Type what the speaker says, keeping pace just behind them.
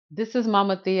This is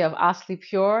Mama Thea of Asli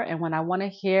Pure, and when I want to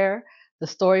hear the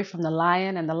story from the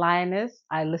lion and the lioness,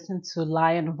 I listen to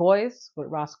Lion Voice with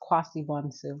Ras Kwasi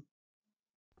Bonsu.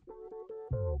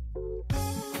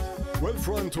 Well,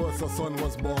 front to us, a son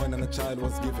was born and a child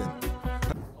was given.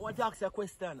 I want to ask you a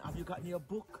question. Have you got your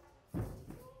book?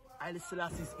 Haile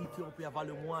Selassie's Ethiopia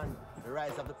Volume 1, The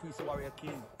Rise of the Priest Warrior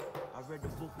King. I've read the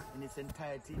book in its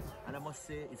entirety, and I must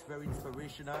say it's very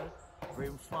inspirational, very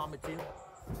informative,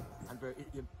 and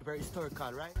very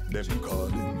historical, right? Them call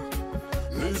him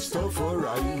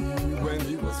Rastafari. When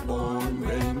he was born,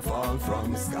 rain fall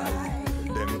from sky.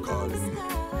 Them call him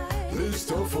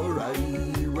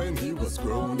Rastafari. When he was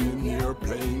grown in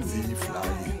airplanes he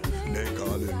fly. They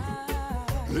call him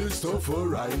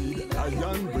Rastafari.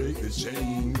 Lion break the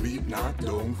chain, weep not,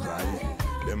 don't cry.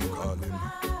 Them call him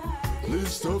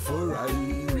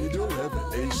Rastafari. Read the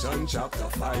Revelation chapter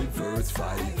 5 verse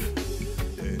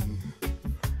 5. Then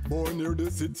born near the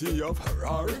city of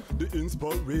Harar, the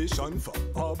inspiration for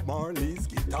Bob Marley's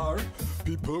guitar.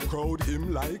 People crowd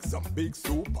him like some big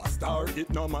superstar. It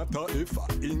no matter if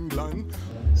England.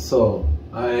 So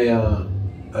I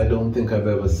don't think I've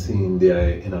ever seen the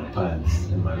eye in a pants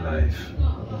in my life.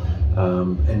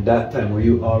 And that time, were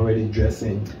you already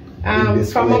dressing?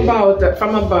 From about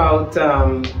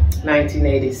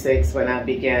 1986, when I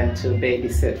began to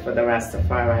babysit for the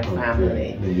Rastafari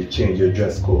family. Then you changed your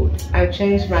dress code. I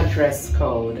changed my dress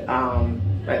code,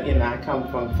 but you know, I come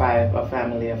from a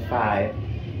family of 5,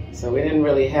 so we didn't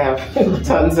really have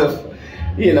tons of,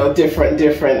 you know, different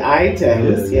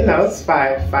items. You know, it's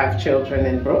five children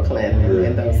in Brooklyn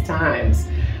in those times.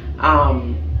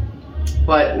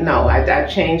 But no, I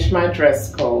changed my dress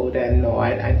code, and no,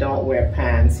 I don't wear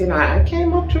pants. You know, I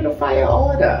came up through the fire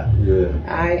order. Yeah.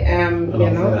 I am, and you I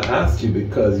was know. going to ask you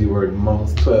because you were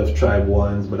amongst 12 tribe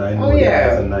ones, but I know that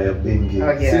as a Nayabingi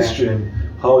sistren.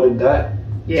 How did that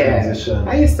transition?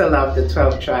 I used to love the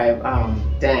 12 tribe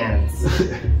dance.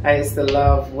 I used to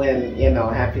love when, you know,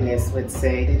 Happiness would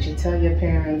say, "Did you tell your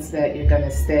parents that you're going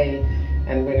to stay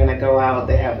and we're gonna go out?"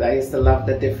 I used to love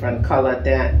the different color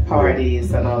dance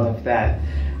parties and all of that.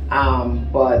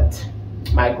 But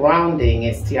my grounding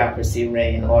is Theocracy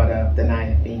Reign Order of the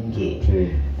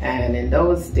Nayabingi. And in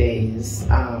those days,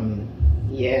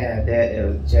 it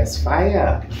was just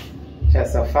fire.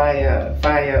 Just a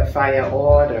fire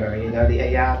order. You know, the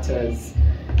Ayatas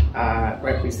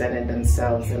represented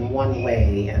themselves in one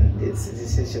way, and this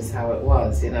is just how it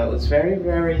was. You know, it was very,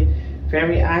 very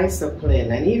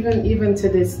disciplined. And even to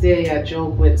this day, I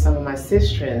joke with some of my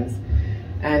sistrens,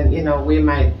 and you know, we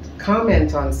might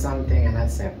comment on something, and I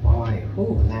say, "Boy,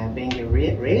 Nayabingi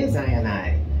raised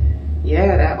I."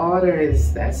 Yeah, that order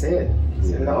that's it. It's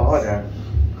in the order.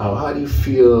 How do you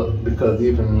feel? Because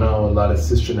even now, a lot of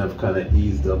sistren have kind of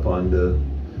eased up on the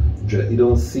dress. You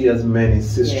don't see as many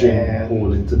sistren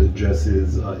holding to the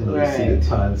dresses. You know, you see the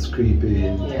pants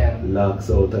creeping, locks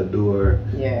out the door.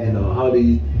 You know, how do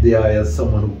you, as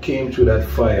someone who came through that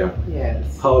fire,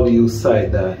 how do you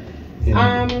cite that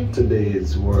in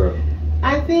today's world?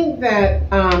 I think that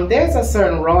there's a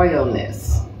certain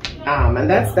royalness, and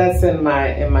that's in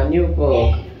my new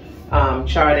book,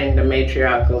 charting the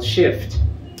matriarchal shift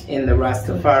in the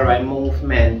Rastafari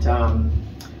movement,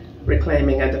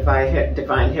 reclaiming a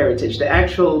divine heritage. The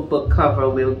actual book cover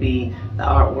will be the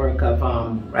artwork of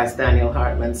Ras Daniel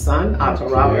Hartman's son, Otto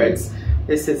Roberts.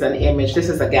 This is an image, this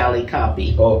is a galley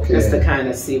copy, just to kind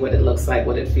of see what it looks like,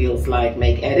 what it feels like,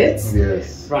 make edits.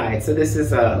 Right, so this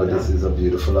is a... this is a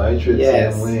beautiful portrait,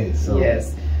 same way. So.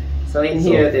 So in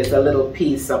here, there's a little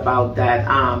piece about that.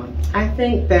 I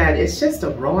think that it's just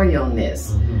a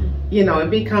royalness. You know, it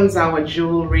becomes our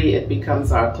jewelry, it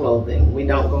becomes our clothing. We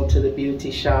don't go to the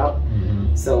beauty shop,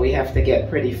 so we have to get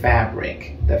pretty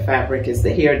fabric. The fabric is the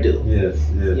hairdo.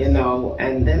 You know,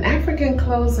 and then African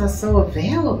clothes are so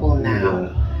available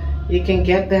now. You can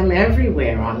get them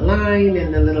everywhere, online,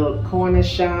 in the little corner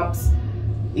shops.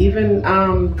 Even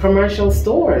commercial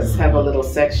stores have a little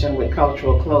section with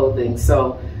cultural clothing.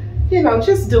 So, you know,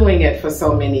 just doing it for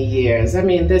so many years. I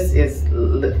mean, this is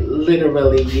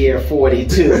literally year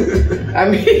 42. I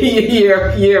mean,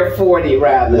 year 40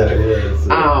 rather.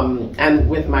 And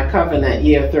with my covenant,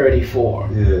 year 34.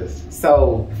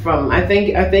 So I think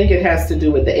it has to do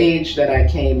with the age that I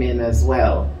came in as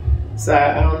well. So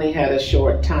I only had a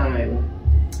short time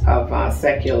of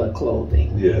secular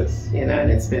clothing. You know, and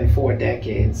it's been 4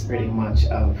 decades pretty much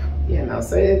of, you know,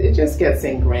 so it just gets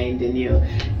ingrained in you.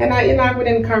 And I would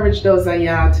encourage those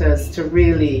Ayatas to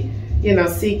really, you know,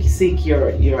 seek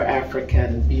your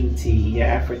African beauty, your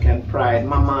African pride.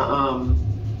 Mama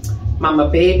Mama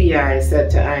Baby I said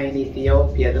to I in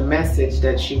Ethiopia, the message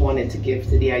that she wanted to give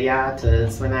to the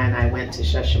Ayatas when I went to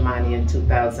Shashamani in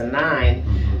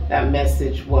 2009, that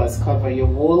message was cover your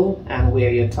wool and wear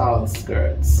your tall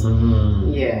skirts.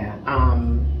 Yeah,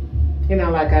 you know,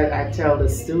 like I tell the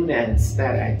students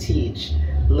that I teach,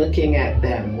 looking at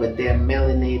them with their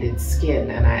melanated skin,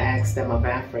 and I ask them of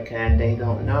Africa and they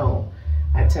don't know,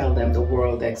 I tell them the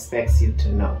world expects you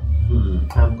to know.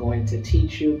 I'm going to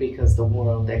teach you because the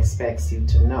world expects you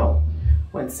to know.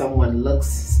 When someone looks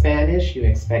Spanish, you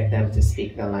expect them to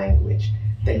speak the language.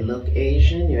 They look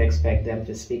Asian, you expect them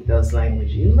to speak those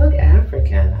languages. You look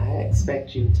African, I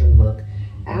expect you to look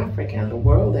African. The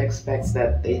world expects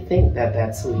that, they think that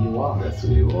that's who you are. That's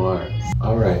who you are.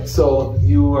 All right, so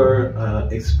you were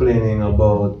explaining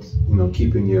about, you know,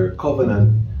 keeping your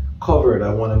covenant covered.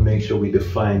 I want to make sure we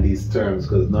define these terms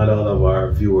because not all of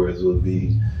our viewers will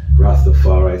be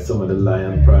Rastafari. Some of the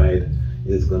Lion Pride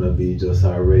is going to be just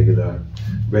our regular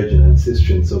brethren and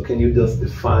sistren. So can you just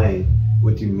define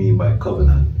what you mean by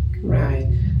covenant? Right.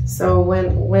 So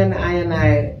when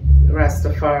I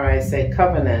Rastafari say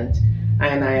covenant,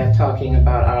 I are talking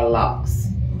about our locks,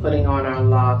 putting on our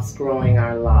locks, growing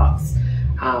our locks.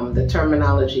 The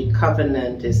terminology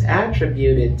covenant is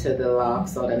attributed to the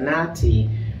locks or the nati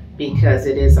because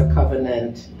it is a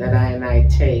covenant that I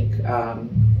take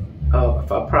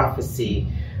of a prophecy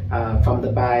from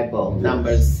the Bible,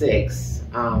 Numbers 6.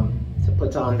 To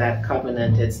put on that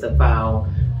covenant, it's the vow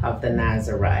of the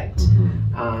Nazarite.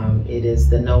 It is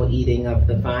the no eating of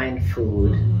the vine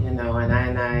food, you know, and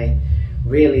I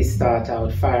really start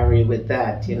out fiery with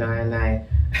that, you know, and I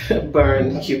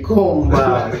burn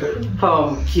cucumber,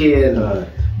 pumpkin,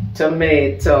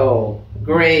 tomato,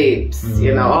 grapes,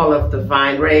 you know, all of the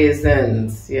vine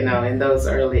raisins, you know, in those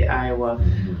early Iowa,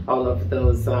 all of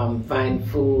those vine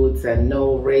foods, and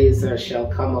no razor shall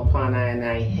come upon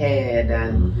I head,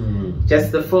 and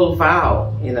just the full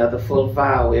vow, you know, the full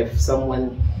vow. If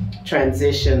someone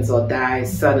transitions or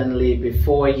dies suddenly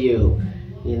before you,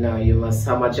 you know, you must,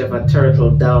 how much of a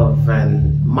turtle dove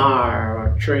and mar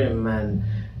or trim, and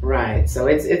right. So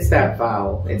it's that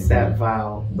vow. It's that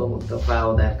vow, the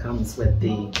vow that comes with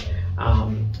the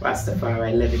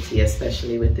Rastafari liberty,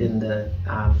 especially within the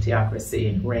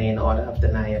theocracy reign order of the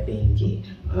Nyabingi.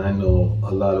 I know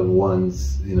a lot of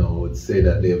ones, you know, would say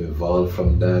that they've evolved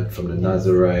from that, from the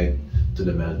Nazarite to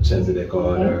the Melchizedek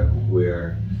order,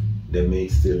 where they may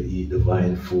still eat the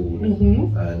vine food,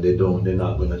 and they're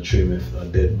not going to trim a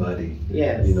dead body,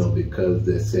 you know, because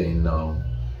they're saying now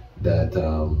that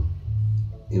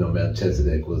you know,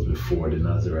 Melchizedek was before the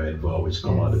Nazarite vow, which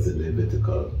come out of the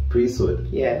Levitical priesthood.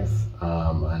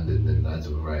 And the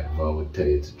Nazarite vow would tell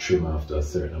you to trim after a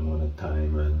certain amount of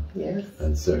time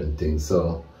and certain things.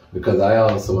 So, because I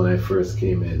also, when I first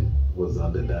came in, was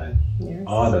under that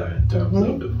order in terms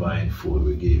of the vine food.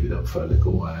 We gave it up for a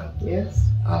little while.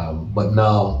 But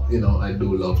now, you know, I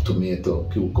do love tomato,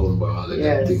 cucumber, all of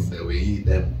them things that we eat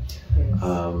them.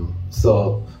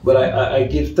 So, but I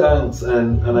give thanks,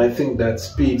 and I think that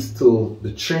speaks to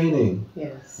the training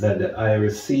that I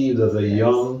received as a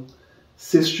young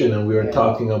sistren, and we were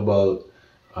talking about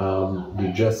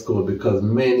the dress code, because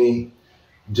many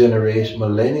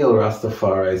millennial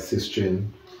Rastafari sistren,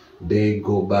 they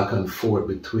go back and forth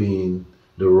between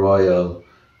the royal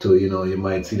to, you know, you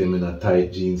might see them in a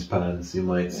tight jeans pants, you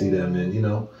might see them in, you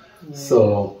know,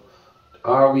 so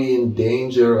are we in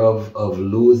danger of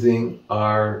losing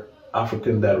our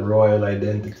that royal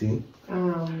identity?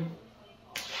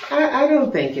 I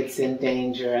don't think it's in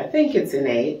danger. I think it's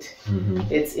innate.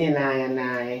 It's in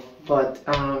I, but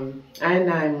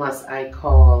I must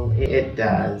call it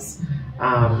does.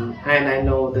 And I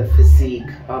know the physique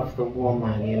of the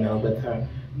woman, you know, with her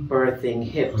birthing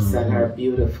hips and her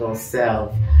beautiful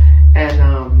self,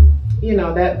 and you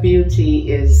know, that beauty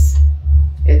is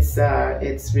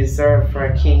it's reserved for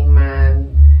a king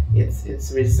man.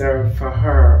 It's reserved for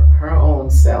her own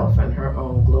self and her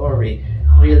own glory.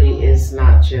 Really is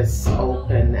not just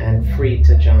open and free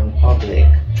to John public.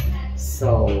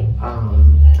 So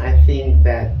I think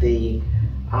that the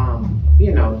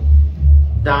you know,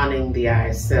 donning the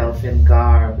I self in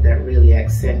garb that really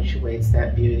accentuates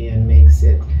that beauty and makes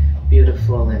it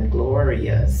beautiful and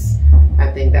glorious.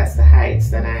 I think that's the heights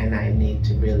that I need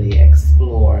to really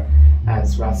explore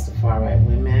as Rastafari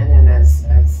women and as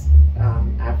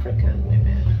African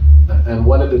women. And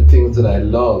one of the things that I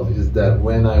love is that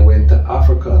when I went to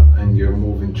Africa and you're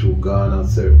moving through Ghana,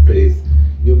 certain place,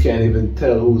 you can't even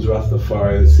tell who's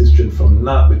Rastafari or sistren from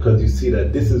not, because you see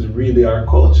that this is really our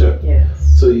culture.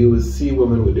 So you will see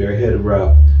women with their head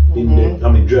wrapped,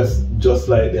 dressed just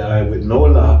like they are with no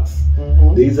locks.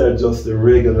 These are just the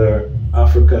regular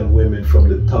African women from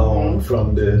the town,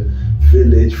 from the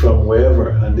village, from wherever,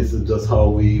 and this is just how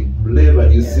we live.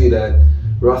 And you see that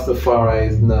Rastafari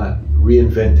is not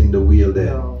reinventing the wheel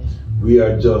there. No. We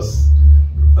are just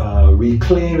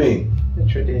reclaiming the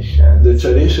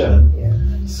tradition. Yeah.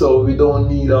 So we don't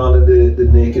need all of the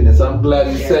nakedness. I'm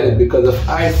glad you said it, because if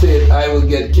I say it, I will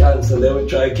get cancelled. They will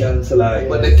try cancel I,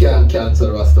 but they can't cancel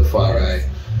Rastafari.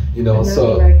 You know,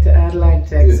 so I'd like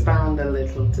to expound a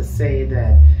little to say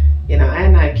that, you know,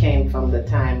 I came from the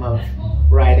time of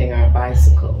riding our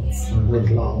bicycles with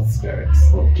long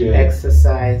skirts,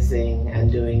 exercising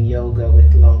and doing yoga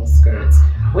with long skirts.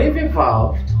 We've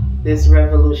evolved. This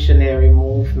revolutionary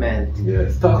movement.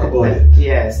 Yes, talk about it.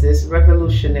 Yes, this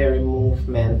revolutionary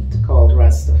movement called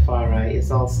Rastafari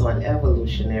is also an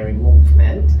evolutionary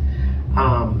movement.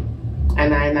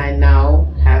 And I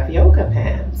now have yoga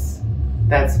pants.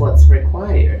 That's what's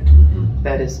required.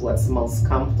 That is what's most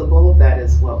comfortable. That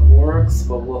is what works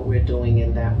for what we're doing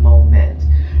in that moment.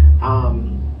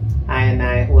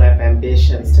 I who have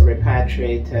ambitions to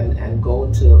repatriate and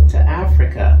go to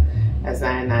Africa, as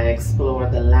I explore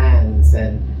the lands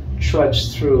and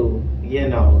trudge through, you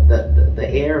know, the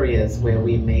areas where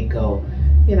we may go.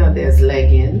 You know, there's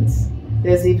leggings,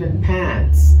 there's even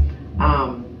pants.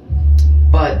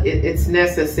 But it's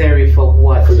necessary for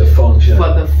what? For the function.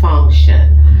 For the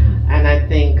function. And I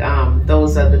think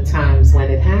those are the times when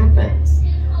it happens.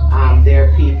 There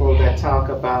are people that talk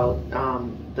about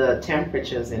the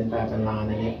temperatures in Babylon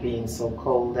and it being so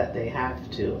cold that they have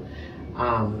to.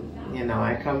 You know,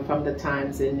 I come from the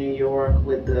times in New York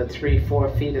with the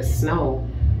 3-4 feet of snow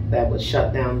that would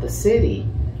shut down the city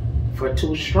for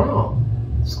too strong.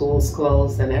 Schools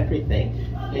closed and everything.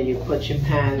 And you put your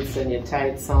pants and your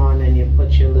tights on and you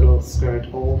put your little skirt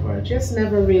over. Just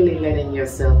never really letting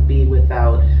yourself be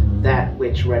without that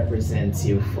which represents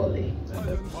you fully.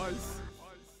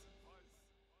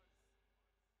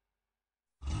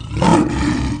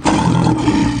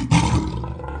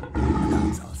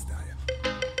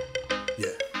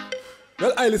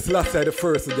 Well, I listen last the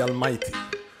first of the Almighty,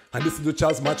 and this is the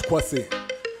Dejazmatch Kwasi.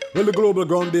 Well, the global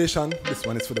groundation, this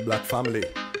one is for the black family.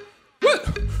 Well,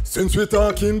 since we're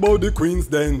talking about the queens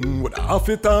then, would I have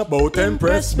to talk about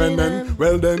Empress men then?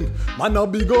 Well then, man a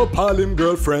big up all him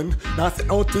girlfriend, not say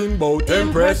nothing about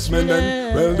Empress men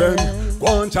then. Well then, go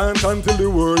on chant until the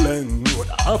world end,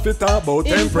 would I have to talk about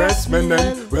Empress men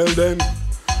then? Well then,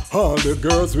 all the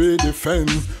girls we defend,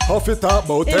 have to talk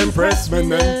about Empress men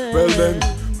then. Well then,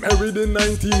 married in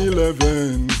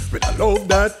 1911, with a love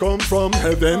that come from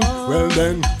heaven. Well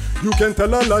then, you can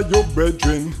tell all of your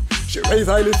brethren, she raised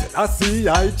highly Selassie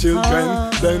children.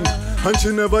 Then, and she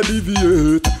never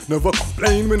deviate, never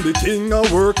complain when the king a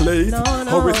work late.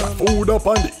 Always got food up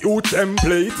on the youth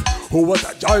template. Oh, what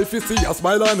a joy to see a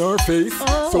smile on her face.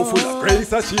 So full of grace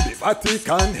that she the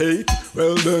Vatican hate.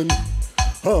 Well then,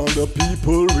 all the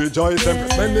people rejoice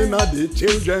and spending on the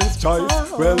children's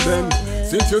choice. Well then,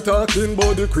 since you're talking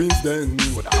about the queens then,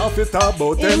 would I have to talk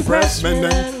about Empress men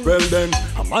then? Well then,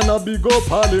 a man a big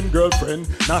up all him girlfriend,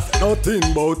 not say nothing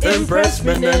about Empress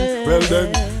men then. Well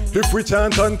then, if we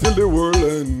chant until the world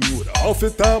end, would I have to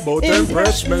talk about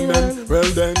Empress men then? Well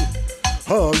then,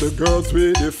 all the girls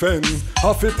we defend,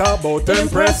 have to talk about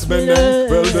Empress men then.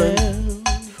 Well then,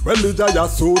 well, the Jaya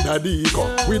so daddy come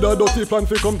with a dirty plan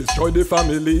to come destroy the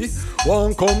family.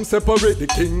 One come separate the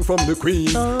king from the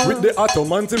queen. With the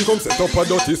Ottomans him come set up a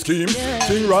dirty scheme.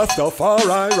 King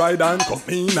Rastafari ride and come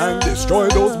in and destroy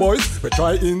those boys. We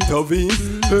try intervene.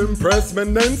 Empress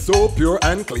men then so pure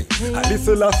and clean. And this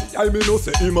last I me know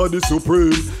say him a the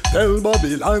supreme. Tell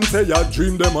Babylon say ya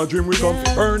dream them a dream. We come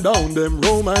to burn down them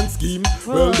romance scheme.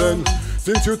 Well then,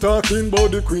 since you talking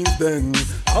about the queens then,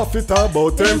 half it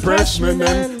about Empress men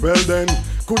then. Well then,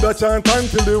 coulda chant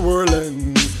until the world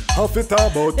end. Half it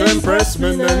about Empress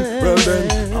men then. Well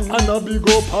then, a man a big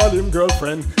up all him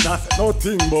girlfriend, not say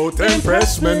nothing about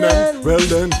Empress men then. Well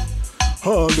then,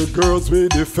 all the girls we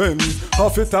defend,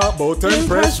 half it about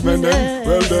Empress men then.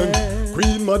 Well then,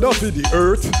 Queen Mother for the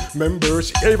earth, remember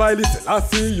she gave Haile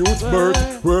Selassie youth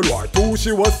birth. World War II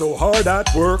she was so hard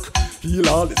at work, heal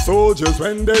all the soldiers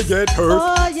when they get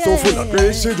hurt. So full of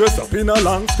grace she dressed up in a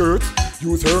long skirt.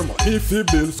 Use her money to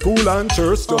build school and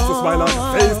church. Just a smile on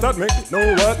her face that make me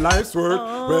know what life's worth.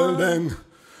 Well then,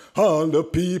 all the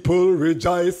people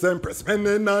rejoice, Empress men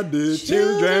in the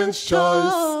children's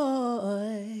choice.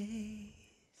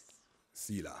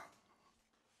 See that?